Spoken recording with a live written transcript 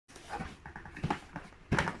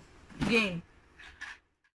Game.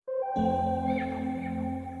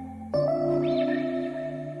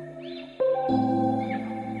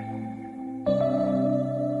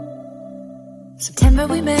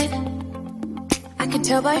 September we met, I could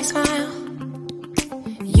tell by your smile.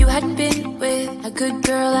 You hadn't been with a good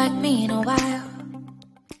girl like me in a while.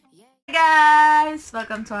 Hey guys!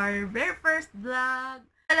 Welcome to our very first vlog.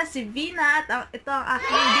 Wala si Vina at ito ang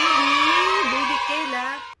aking baby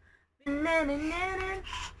Kayla.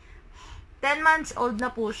 10 months old na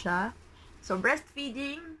po siya. So,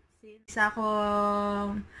 breastfeeding. Isa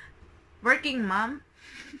akong working mom.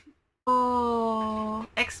 So,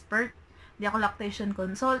 expert. Hindi ako lactation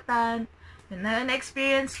consultant.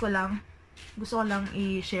 Na-experience ko lang. Gusto ko lang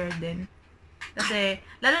i-share din. Kasi,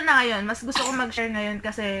 lalo na ngayon, mas gusto ko mag-share ngayon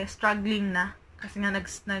kasi struggling na. Kasi nga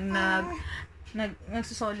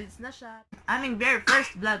nagsusolids na siya. Aming very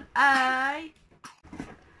first vlog ay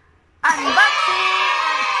unboxing!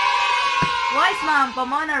 WISEMOM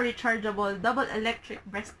Pomona Rechargeable Double Electric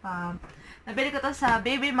Breast Pump. Nabili ko to sa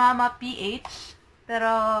babymama.ph.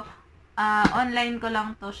 Pero, online ko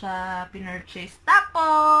lang to siya pinurchase.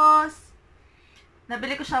 Tapos,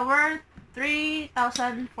 nabili ko siya worth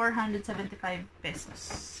 3,475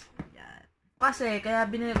 pesos. Yan. Kasi, kaya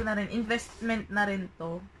binili ko na rin, investment na rin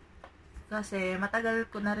to. Kasi, matagal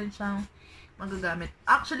ko na rin siyang magagamit.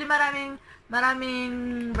 Actually, maraming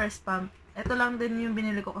breast pump. Ito lang din yung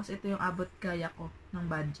binili ko kasi ito yung abot kaya ko ng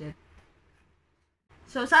budget.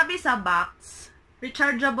 So, sabi sa box,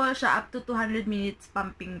 rechargeable siya up to 200 minutes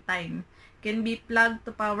pumping time. Can be plugged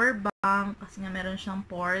to power bank kasi nga meron siyang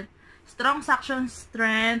port. Strong suction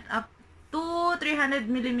strength up to 300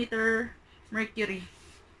 mm mercury.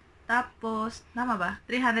 Tapos, tama ba?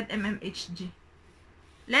 300 mm Hg.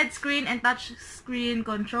 LED screen and touch screen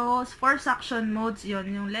controls. 4 suction modes,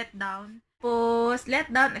 yon yung let down. Tapos, let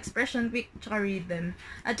down, expression, quick, tsaka rhythm.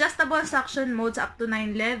 Adjustable suction modes up to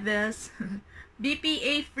 9 levels.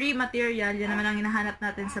 BPA-free material, yan naman ang hinahanap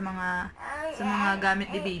natin sa mga gamit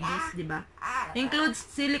ni babies, di ba? Includes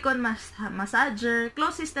silicone massager,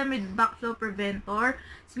 closed system with backflow preventor,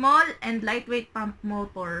 small and lightweight pump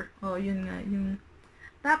motor. Oh, yun nga, yun.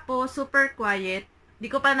 Tapos, super quiet. Di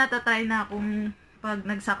ko pa natatry na kung pag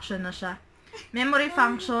nag-suction na siya. Memory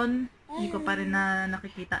function, hindi ko pa rin na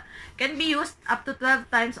nakikita. Can be used up to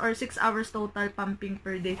 12 times or 6 hours total pumping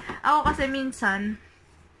per day. Ako kasi minsan,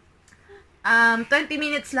 20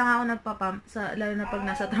 minutes lang ako nagpapump, lalo na pag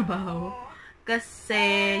nasa trabaho.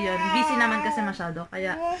 Kasi, yun, busy naman kasi masyado.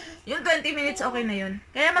 Kaya, yung 20 minutes, okay na yun.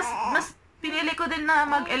 Kaya, mas pinili ko din na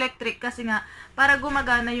mag-electric kasi nga, para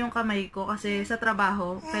gumagana yung kamay ko. Kasi sa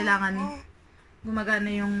trabaho, kailangan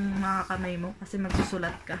gumagana yung mga kamay mo kasi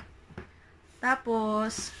magsusulat ka.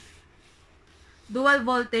 Tapos, dual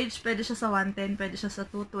voltage, pwede siya sa 110, pwede siya sa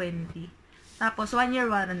 220. Tapos, 1 year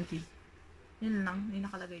warranty. Yun lang, yung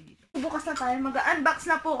nakalagay dito. Bukas na tayo, mag-unbox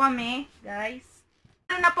na po kami, guys.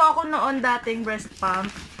 Meron na po ako noon dating breast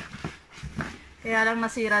pump. Kaya lang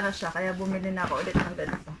nasira na siya, kaya bumili na ako ulit ng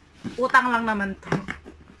ganito. Utang lang naman to.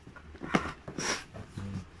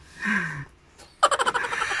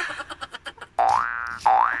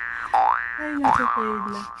 Ay, nasa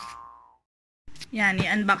Kayla. Yan,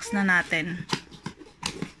 i-unbox na natin.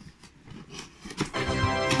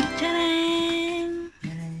 Tadang!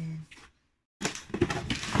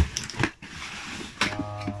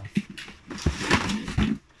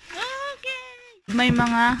 Okay! May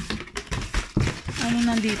mga ano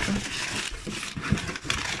nandito?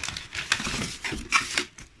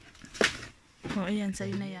 Oh, ayan,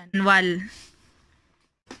 sa'yo na yan. Wall.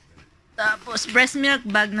 Tapos, breast milk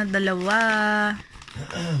bag na 2.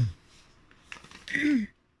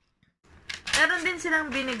 Meron din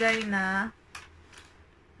silang binigay na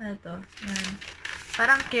ano to? Yan.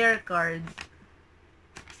 Parang care card.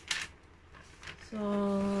 So,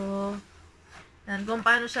 yan, kung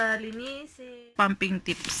paano siya linisin. Pumping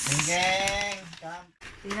tips.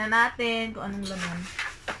 Tingnan natin kung anong laman.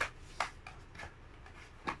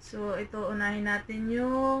 So, ito, unahin natin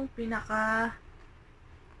yung pinaka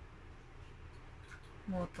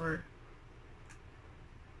motor.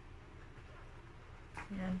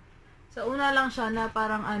 Yan. So, una lang siya na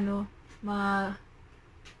parang ano,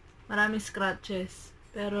 maraming scratches.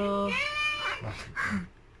 Pero,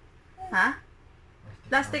 ha?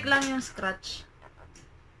 Plastic lang yung scratch.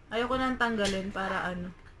 Ayoko nang tanggalin para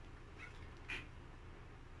ano.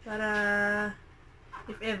 Para,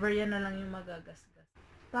 if ever yan na lang yung magagasgas.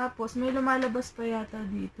 Tapos, may lumalabas pa yata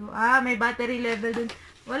dito. Ah, may battery level dun.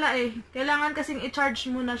 Wala eh. Kailangan kasing i-charge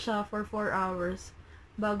muna siya for 4 hours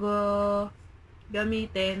bago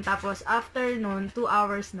gamitin. Tapos, after nun, 2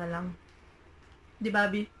 hours na lang. Di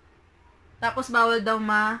ba, Bi? Tapos, bawal daw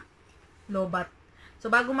lobat. So,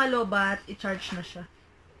 bago malobat, i-charge na siya.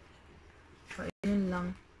 So, yun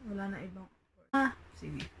lang. Wala na ibang.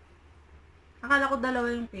 Sige. Akala ko dalawa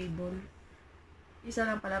yung cable. Isa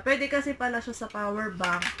lang pala. Pwede kasi pala siya sa power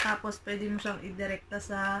bank. Tapos, pwede mo siyang i-direkta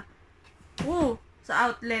sa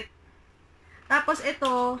outlet. Tapos,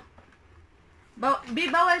 ito,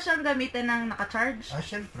 bawal siyang gamitin ng naka-charge.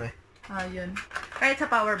 Syempre. Yun. Kahit sa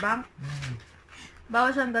power bank. Bawal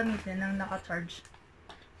siyang gamitin ng naka-charge.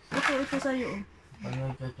 Ito sa'yo. Pag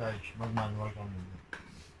nagcha-charge, mag-manual ka muna.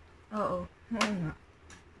 Oo nga.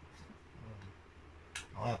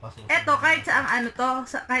 Okay, pasusunod. Eto, kahit saang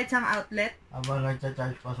kahit saang outlet. Habang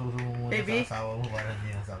nagcha-charge, pasusunod mo muna Baby? sa asawa mo para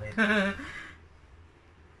hindi nasakit.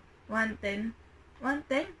 110?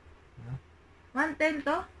 110? Huh? 110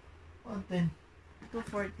 to? 110.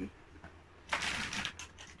 240.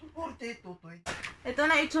 240, 220. Ito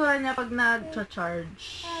na itsura niya pag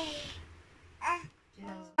nag-charge.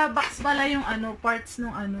 Box pala yung parts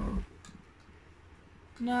nung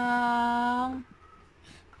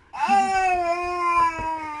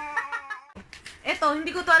Ito, hindi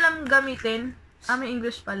ko to alam gamitin. May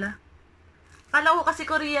English pala. Kala ko kasi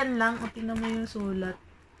Korean lang. Tingnan mo yung sulat.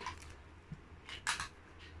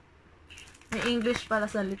 May English pala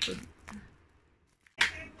sa likod.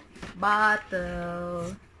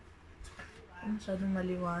 Bottle. Masyadong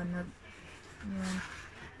maliwanag. Ayan.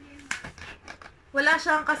 Wala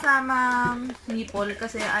siyang kasamang nipple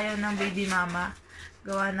kasi ayaw ng baby mama.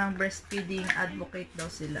 Gawa ng breastfeeding advocate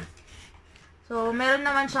daw sila. So, meron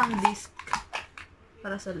naman siyang disc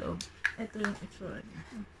para sa loob. Ito yung itsura niya.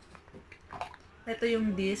 Ito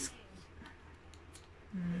yung disc.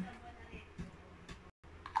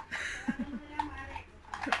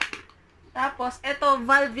 Tapos, ito,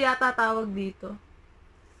 valve yata tawag dito.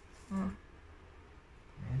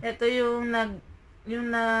 Ito yung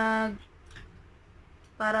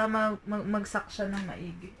para mag-suck siya ng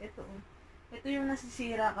maigi. Ito yung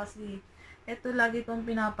nasisira kasi. Ito lagi kong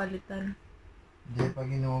pinapalitan. Hindi, pag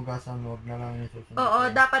inuugasan, huwag na lang yung susunod. Oo,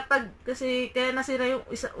 dapat kasi kaya nasira yung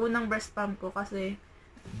unang breast pump ko kasi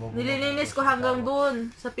nililinis ko hanggang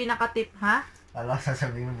doon sa pinaka-tip, ha? Alam,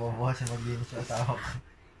 sasabihin mo, bubukas yung maglinis yung asawa ko.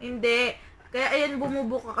 Hindi. Kaya ayan,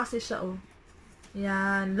 bumubuka kasi siya,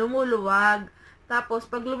 Yan, lumuluwag. Tapos,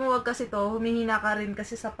 pag lumuwag kasi to, humihina ka rin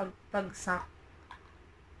kasi sa pag-suck.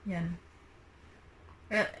 Yan.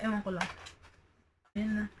 Ewan ko lang.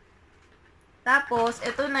 Yan na. Tapos,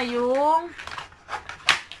 ito na yung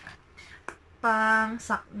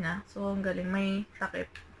pang-suck niya. So, ang galing. May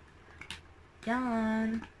takip.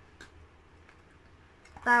 Yan.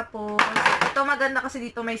 Tapos, ito maganda kasi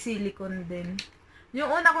dito may silicone din. Yung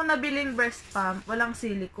una kong nabiling breast pump, walang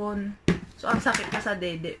silicone. So, ang sakit na sa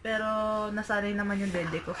dede. Pero, nasanay naman yung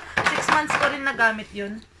dede ko. 6 months ko rin nagamit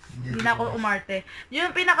yun. Hindi na ako umarte.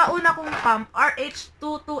 Yung pinakauna kong pump,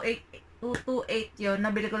 RH228 yun.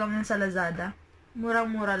 Nabili ko lang yun sa Lazada.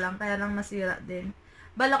 Murang-mura lang. Kaya lang nasira din.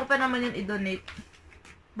 Bala ko pa naman yun i-donate.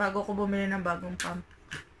 Bago ko bumili ng bagong pump.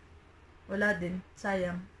 Wala din.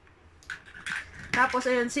 Sayang. Tapos,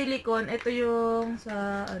 ayun, silicone. Ito yung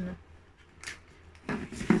sa,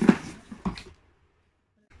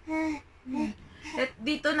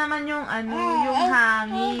 dito naman yung yung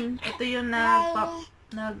hangin. Ito yung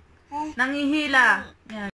nanghihila.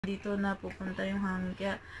 Yan, dito na pupunta yung hangin.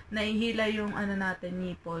 Kaya nahihila yung natin,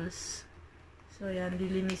 nipples. So yan,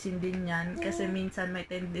 lilinisin din yan kasi minsan may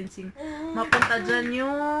tendency mapunta dyan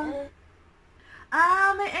yung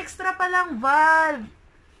may extra palang valve.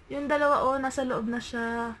 Yung dalawa nasa loob na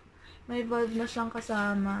siya. May valve na siyang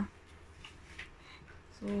kasama.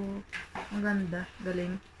 So, maganda.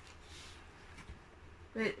 Galing.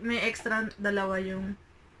 May extra dalawa yung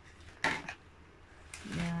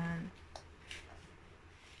yan.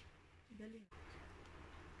 Galing.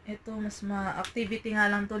 Ito, mas activity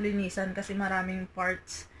nga lang to linisan kasi maraming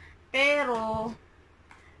parts. Pero,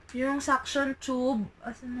 yung suction tube,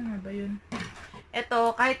 asan na nga ba yun?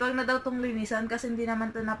 Ito, kahit wag na daw tong linisan kasi hindi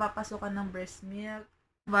naman to napapasukan ng breast milk.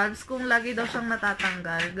 Valves kung lagi daw siyang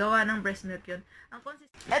natatanggal. Gawa ng breast milk yun.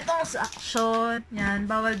 Etong suction,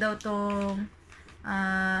 yan, bawal daw tong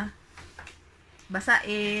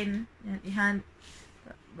basain. Yan,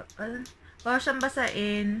 bawal siyang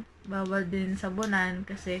basain. Bawal din sabunan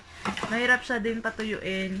kasi mahirap siya din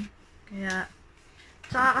patuyuin. Kaya,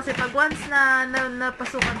 tsaka kasi pag once na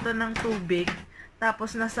napasukan to ng tubig,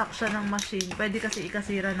 tapos nasak siya ng machine, pwede kasi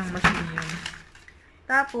ikasira ng machine yun.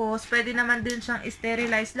 Tapos, pwede naman din siyang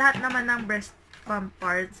sterilize. Lahat naman ng breast pump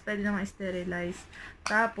parts, pwede naman sterilize.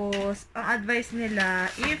 Tapos, ang advice nila,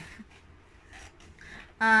 if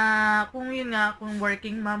kung yun nga, kung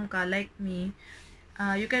working mom ka like me,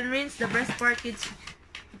 you can rinse the breast package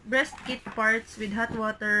breast kit parts with hot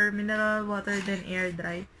water, mineral water, then air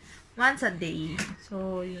dry. Once a day.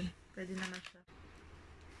 So, yun. Pwede naman siya.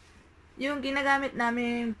 Yung ginagamit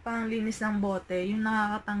namin panglinis ng bote, yung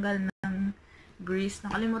nakakatanggal ng grease.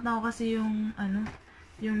 Nakalimutan ko kasi yung,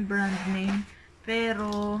 yung brand name.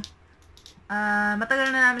 Pero, matagal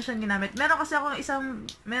na namin siyang ginamit.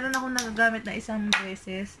 Meron akong nagagamit na isang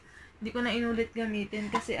beses. Hindi ko na inulit gamitin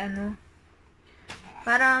kasi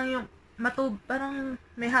parang parang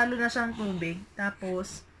may halo na siyang tubig.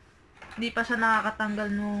 Tapos, hindi pa siya nakakatanggal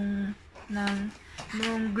nung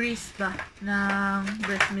grease ba ng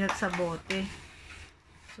breast milk sa bote.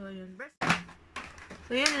 So, yun.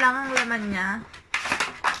 So, yun lang ang laman niya.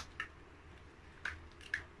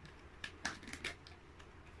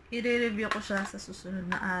 I-review ko siya sa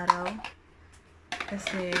susunod na araw.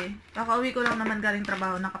 Kasi, kakauwi ko lang naman galing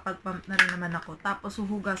trabaho, nakapag-pump na rin naman ako. Tapos,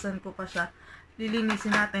 huhugasan ko pa siya.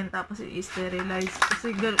 Lilinisin natin, tapos i-sterilize.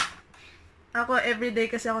 Kasi, ako,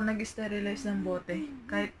 everyday kasi ako nag-sterilize ng bote.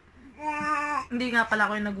 Kahit, hindi nga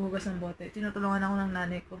pala ako yung naghuhugas ng bote. Tinutulungan ako ng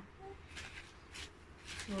nanay ko.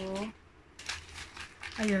 So,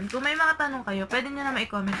 ayun. Kung may mga tanong kayo, pwede nyo na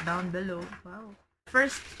ma-comment down below. Wow.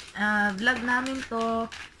 First, vlog namin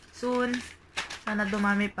to. Soon. Sana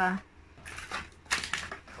dumami pa.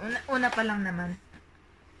 Una pa lang naman.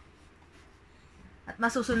 At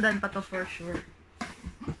masusundan pa to for sure.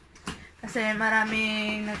 Kasi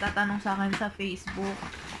maraming nagtatanong sa akin sa Facebook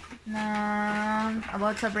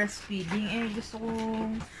about sa breastfeeding. Gusto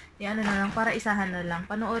kong na lang, para isahan na lang.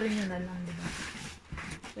 Panoorin nyo na lang, diba?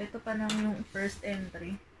 So, ito pa lang yung first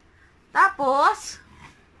entry. Tapos,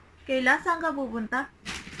 kailan saan ka pupunta?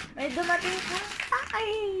 May dumating kong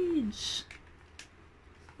package.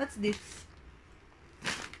 What's this?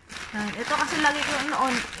 Ito kasi lagi ko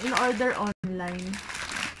in-order online.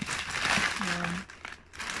 Yan.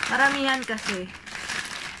 Maramihan kasi.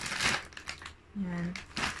 Yan.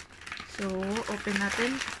 So, open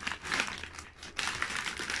natin.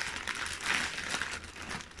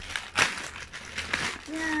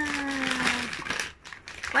 Yan.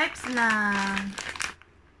 Wipes lang.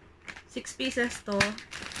 6 pieces to.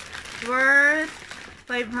 Worth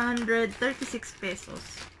 536 pesos.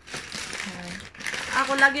 Yan.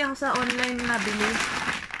 Ako, lagi ako sa online nabili.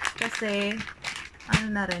 Kasi,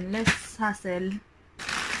 na rin, less hassle.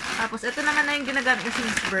 Tapos, ito naman na yung ginagamit ko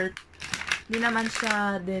since birth. Hindi naman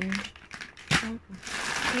siya din.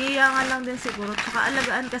 Hihiyangan lang din siguro. Tsaka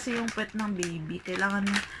alagaan kasi yung pet ng baby. Kailangan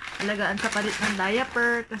alagaan sa palit ng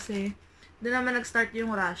diaper. Kasi, doon naman nag-start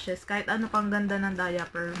yung rashes. Kahit ano pang ganda ng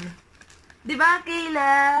diaper mo. Diba,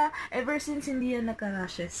 Kayla? Ever since hindi yan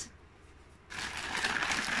nagka-rashes.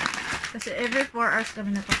 Kasi every 4 hours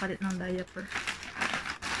kami nagpapalit ng diaper.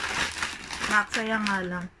 Sayang nga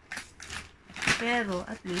lang. Pero,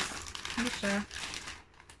 at least, hindi siya.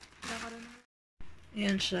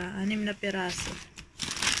 Ayan siya. 6 na piraso.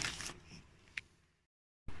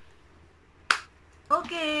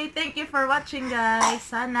 Okay, thank you for watching, guys.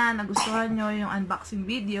 Sana nagustuhan nyo yung unboxing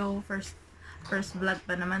video. First vlog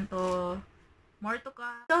pa naman to. More to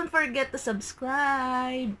come. Don't forget to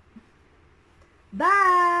subscribe.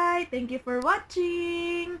 Bye! Thank you for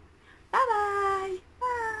watching. Bye-bye!